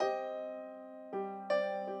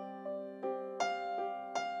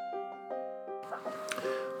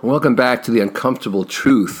Welcome back to The Uncomfortable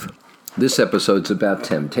Truth. This episode's about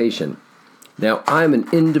temptation. Now, I'm an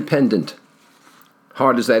independent,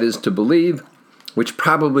 hard as that is to believe, which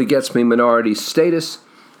probably gets me minority status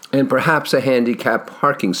and perhaps a handicap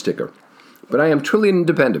parking sticker. But I am truly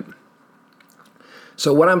independent.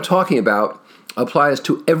 So what I'm talking about applies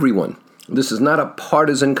to everyone. This is not a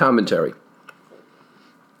partisan commentary.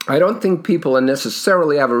 I don't think people are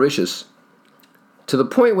necessarily avaricious to the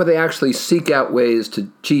point where they actually seek out ways to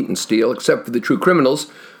cheat and steal, except for the true criminals.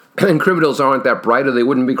 And criminals aren't that bright or they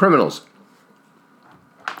wouldn't be criminals.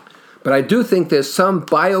 But I do think there's some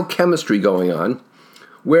biochemistry going on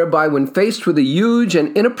whereby when faced with a huge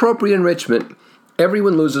and inappropriate enrichment,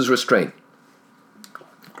 everyone loses restraint.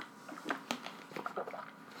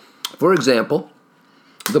 For example,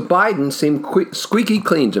 the Bidens seem squeaky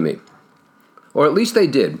clean to me, or at least they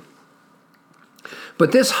did.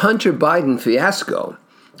 But this Hunter Biden fiasco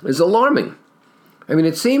is alarming. I mean,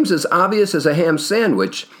 it seems as obvious as a ham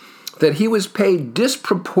sandwich that he was paid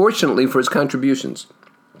disproportionately for his contributions.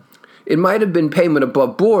 It might have been payment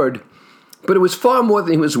above board, but it was far more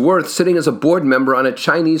than he was worth sitting as a board member on a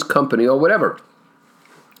Chinese company or whatever.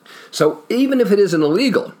 So even if it isn't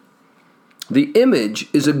illegal, the image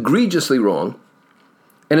is egregiously wrong,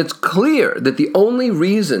 and it's clear that the only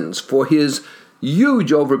reasons for his huge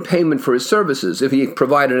overpayment for his services, if he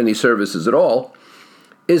provided any services at all,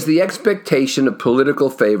 is the expectation of political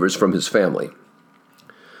favors from his family.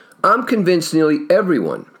 I'm convinced nearly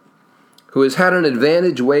everyone who has had an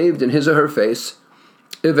advantage waved in his or her face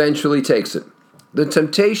eventually takes it. The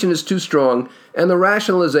temptation is too strong, and the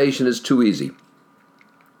rationalization is too easy.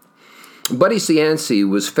 Buddy Cianci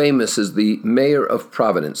was famous as the mayor of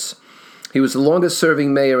Providence. He was the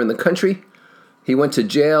longest-serving mayor in the country. He went to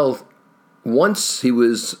jail once. He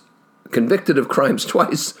was convicted of crimes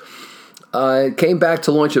twice. Came back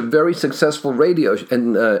to launch a very successful radio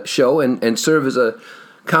show and serve as a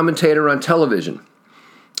commentator on television.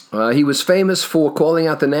 He was famous for calling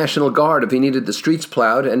out the National Guard if he needed the streets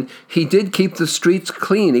plowed, and he did keep the streets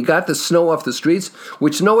clean. He got the snow off the streets,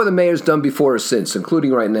 which no other mayor's done before or since,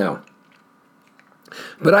 including right now.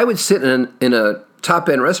 But I would sit in a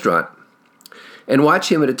top-end restaurant and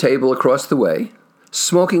watch him at a table across the way,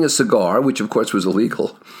 smoking a cigar, which of course was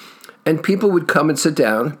illegal, and people would come and sit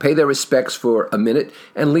down, pay their respects for a minute,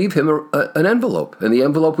 and leave him an envelope, and the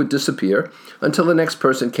envelope would disappear until the next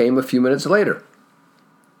person came a few minutes later.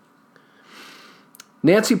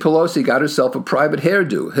 Nancy Pelosi got herself a private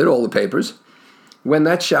hairdo, hit all the papers, when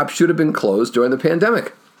that shop should have been closed during the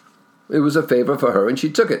pandemic. It was a favor for her, and she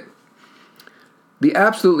took it. The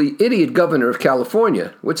absolutely idiot governor of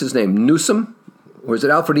California, what's his name, Newsom? Or is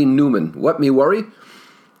it Alfred E. Newman? What, me worry?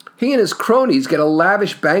 He and his cronies get a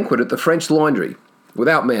lavish banquet at the French Laundry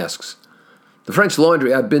without masks. The French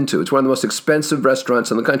Laundry I've been to. It's one of the most expensive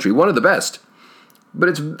restaurants in the country. One of the best. But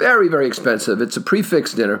it's very, very expensive. It's a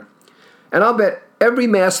prix-fixe dinner. And I'll bet every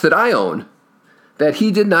mask that I own that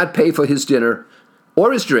he did not pay for his dinner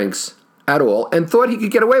or his drinks at all and thought he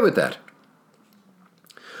could get away with that.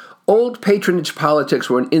 Old patronage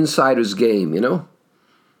politics were an insider's game, you know?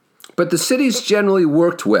 But the cities generally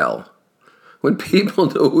worked well when people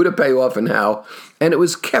knew who to pay off and how, and it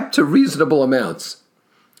was kept to reasonable amounts.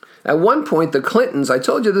 At one point, the Clintons, I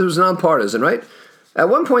told you this was nonpartisan, right? At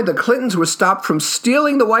one point, the Clintons were stopped from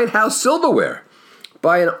stealing the White House silverware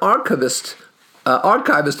by an archivist at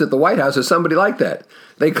the White House or somebody like that.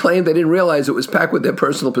 They claimed they didn't realize it was packed with their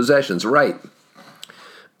personal possessions. Right.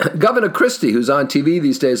 Governor Christie, who's on TV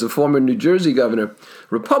these days, a former New Jersey governor,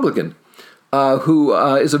 Republican, who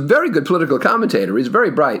is a very good political commentator. He's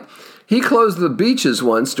very bright. He closed the beaches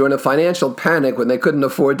once during a financial panic when they couldn't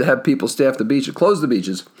afford to have people staff the beach, close the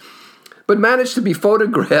beaches, but managed to be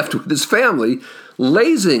photographed with his family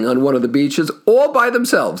lazing on one of the beaches all by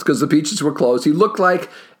themselves because the beaches were closed. He looked like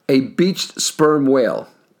a beached sperm whale.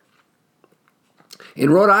 In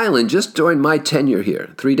Rhode Island, just during my tenure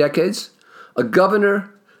here, 3 decades, a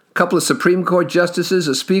governor, a couple of Supreme Court justices,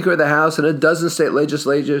 a Speaker of the House, and a dozen state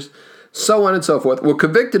legislatures, so on and so forth, were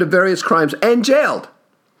convicted of various crimes and jailed.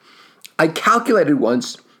 I calculated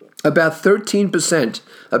once about 13%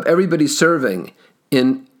 of everybody serving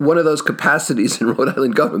in one of those capacities in Rhode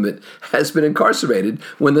Island government has been incarcerated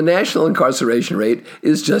when the national incarceration rate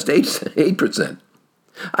is just 8%.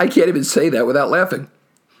 I can't even say that without laughing.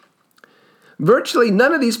 Virtually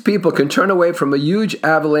none of these people can turn away from a huge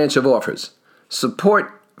avalanche of offers.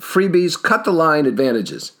 Support, freebies, cut the line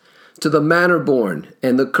advantages. To the manner born,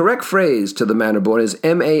 and the correct phrase to the manner born is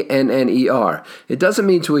M-A-N-N-E-R. It doesn't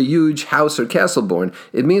mean to a huge house or castle born.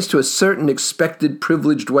 It means to a certain expected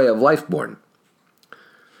privileged way of life born.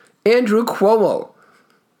 Andrew Cuomo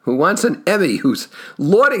who wants an Emmy, who's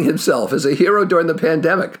lauding himself as a hero during the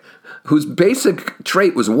pandemic, whose basic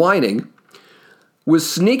trait was whining,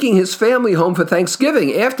 was sneaking his family home for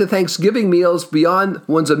Thanksgiving after Thanksgiving meals beyond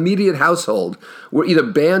one's immediate household were either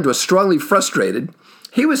banned or strongly frustrated.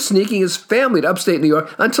 He was sneaking his family to upstate New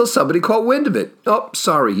York until somebody caught wind of it. Oh,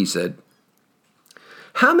 sorry, he said.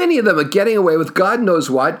 How many of them are getting away with God knows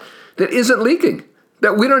what that isn't leaking,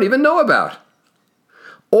 that we don't even know about?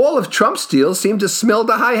 All of Trump's deals seem to smell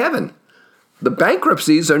to high heaven. The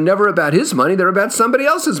bankruptcies are never about his money, they're about somebody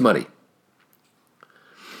else's money.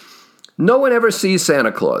 No one ever sees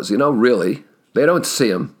Santa Claus, really. They don't see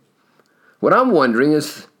him. What I'm wondering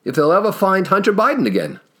is if they'll ever find Hunter Biden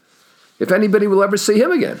again. If anybody will ever see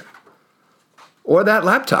him again. Or that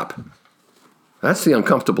laptop. That's the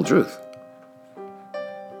uncomfortable truth.